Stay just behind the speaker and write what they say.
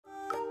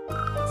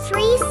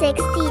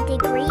360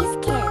 Degrees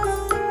Kids.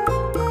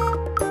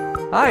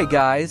 Hi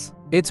guys,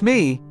 it's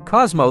me,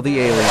 Cosmo the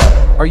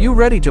Alien. Are you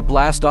ready to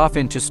blast off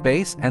into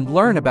space and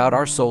learn about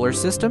our solar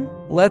system?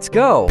 Let's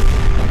go!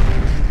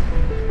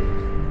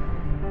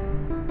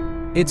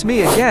 It's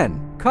me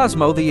again,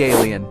 Cosmo the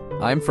Alien.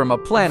 I'm from a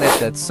planet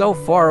that's so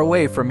far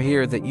away from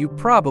here that you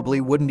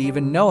probably wouldn't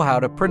even know how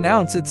to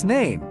pronounce its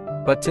name.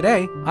 But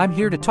today, I'm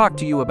here to talk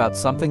to you about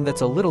something that's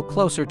a little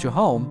closer to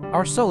home,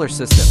 our solar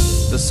system.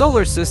 The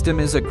solar system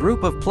is a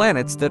group of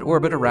planets that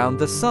orbit around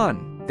the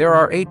sun. There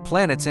are 8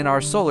 planets in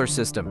our solar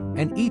system,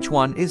 and each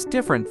one is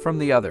different from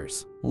the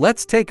others.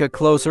 Let's take a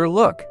closer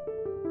look.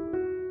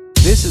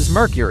 This is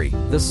Mercury,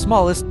 the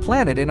smallest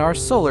planet in our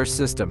solar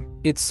system.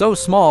 It's so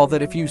small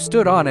that if you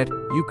stood on it,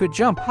 you could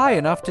jump high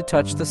enough to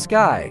touch the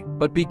sky.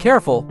 But be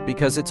careful,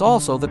 because it's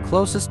also the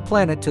closest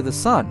planet to the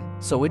sun,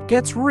 so it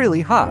gets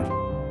really hot.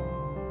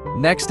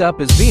 Next up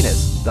is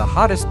Venus, the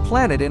hottest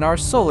planet in our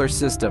solar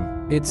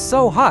system. It's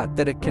so hot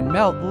that it can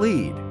melt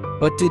lead.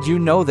 But did you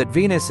know that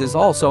Venus is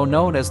also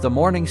known as the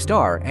morning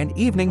star and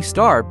evening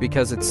star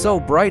because it's so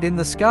bright in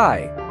the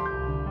sky?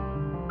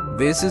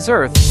 This is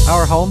Earth,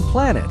 our home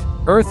planet.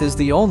 Earth is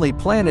the only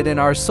planet in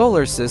our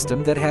solar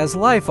system that has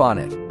life on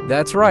it.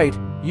 That's right,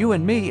 you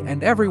and me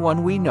and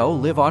everyone we know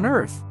live on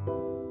Earth.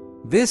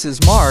 This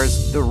is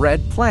Mars, the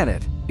red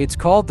planet. It's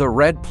called the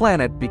red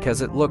planet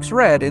because it looks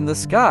red in the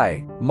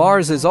sky.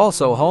 Mars is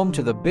also home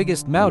to the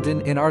biggest mountain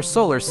in our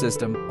solar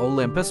system,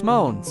 Olympus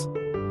Mons.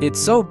 It's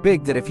so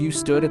big that if you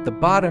stood at the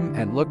bottom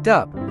and looked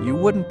up, you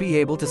wouldn't be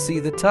able to see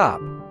the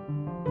top.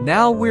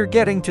 Now we're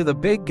getting to the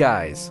big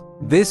guys.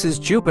 This is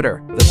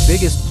Jupiter, the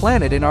biggest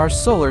planet in our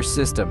solar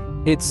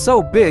system. It's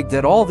so big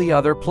that all the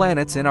other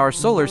planets in our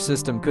solar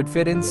system could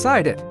fit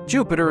inside it.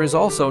 Jupiter is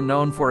also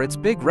known for its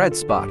big red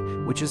spot,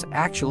 which is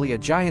actually a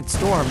giant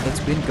storm that's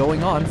been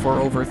going on for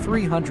over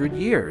 300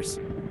 years.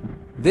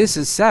 This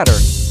is Saturn,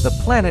 the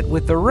planet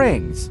with the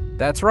rings.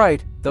 That's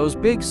right, those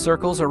big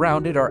circles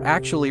around it are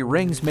actually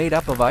rings made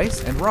up of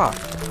ice and rock.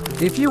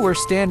 If you were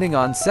standing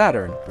on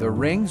Saturn, the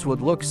rings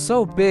would look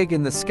so big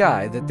in the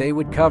sky that they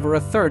would cover a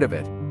third of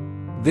it.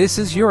 This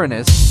is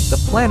Uranus,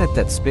 the planet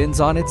that spins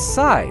on its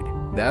side.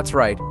 That's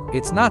right,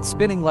 it's not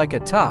spinning like a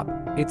top,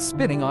 it's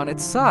spinning on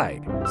its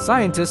side.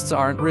 Scientists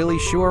aren't really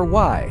sure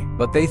why,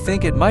 but they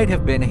think it might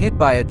have been hit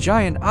by a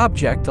giant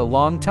object a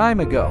long time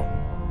ago.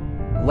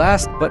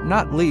 Last but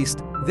not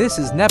least, this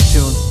is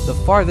Neptune,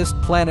 the farthest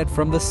planet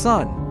from the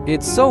Sun.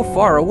 It's so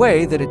far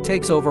away that it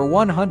takes over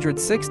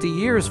 160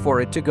 years for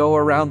it to go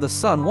around the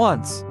Sun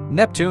once.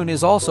 Neptune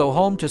is also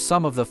home to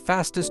some of the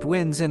fastest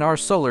winds in our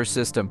solar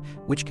system,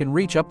 which can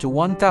reach up to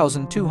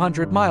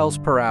 1,200 miles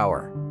per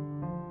hour.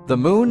 The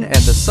Moon and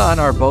the Sun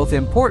are both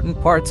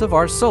important parts of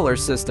our solar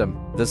system.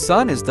 The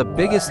Sun is the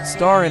biggest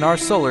star in our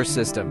solar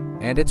system,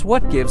 and it's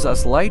what gives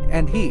us light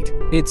and heat.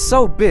 It's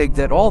so big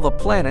that all the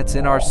planets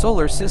in our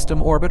solar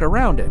system orbit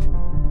around it.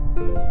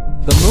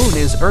 The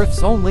Moon is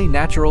Earth's only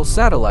natural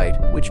satellite,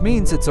 which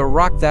means it's a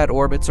rock that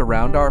orbits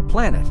around our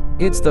planet.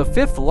 It's the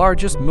 5th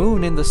largest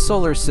moon in the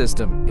solar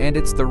system, and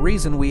it's the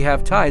reason we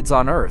have tides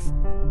on Earth.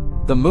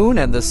 The Moon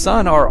and the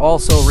Sun are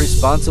also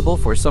responsible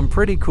for some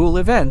pretty cool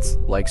events,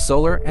 like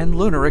solar and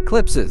lunar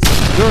eclipses.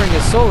 During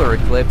a solar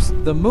eclipse,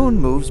 the Moon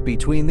moves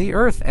between the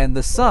Earth and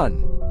the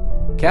Sun,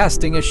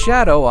 casting a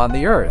shadow on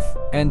the Earth.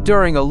 And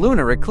during a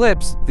lunar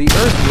eclipse, the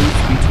Earth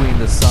moves between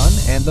the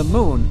Sun and the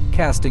Moon,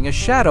 casting a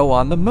shadow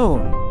on the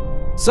Moon.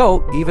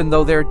 So, even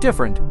though they're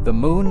different, the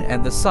Moon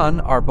and the Sun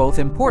are both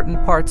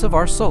important parts of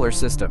our solar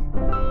system.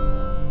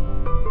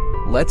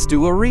 Let's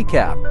do a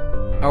recap.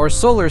 Our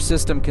solar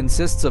system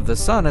consists of the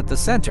Sun at the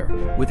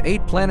center, with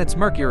 8 planets: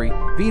 Mercury,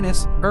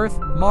 Venus, Earth,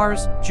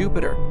 Mars,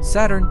 Jupiter,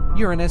 Saturn,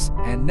 Uranus,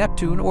 and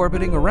Neptune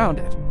orbiting around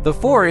it. The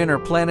 4 inner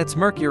planets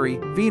Mercury,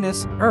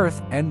 Venus,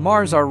 Earth, and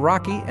Mars are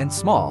rocky and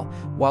small,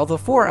 while the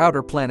 4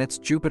 outer planets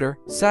Jupiter,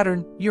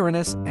 Saturn,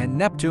 Uranus, and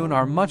Neptune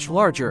are much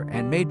larger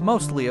and made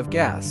mostly of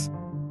gas.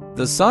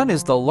 The Sun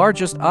is the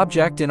largest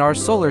object in our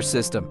solar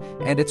system,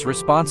 and it's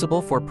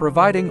responsible for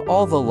providing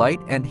all the light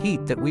and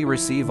heat that we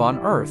receive on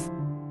Earth.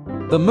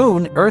 The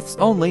Moon, Earth's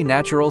only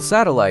natural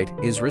satellite,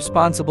 is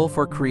responsible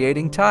for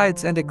creating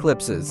tides and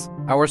eclipses.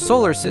 Our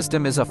solar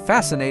system is a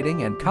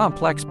fascinating and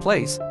complex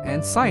place,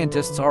 and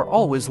scientists are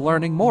always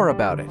learning more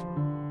about it.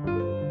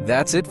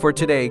 That's it for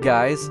today,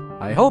 guys.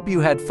 I hope you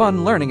had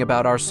fun learning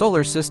about our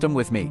solar system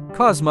with me,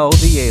 Cosmo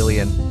the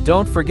Alien.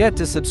 Don't forget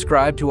to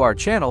subscribe to our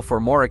channel for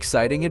more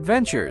exciting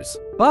adventures.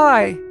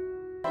 Bye!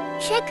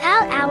 Check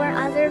out our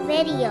other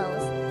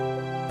videos.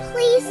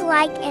 Please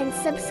like and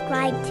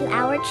subscribe to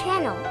our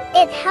channel.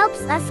 It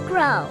helps us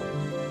grow.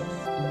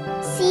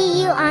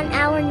 See you on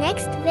our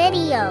next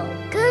video.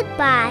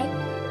 Goodbye.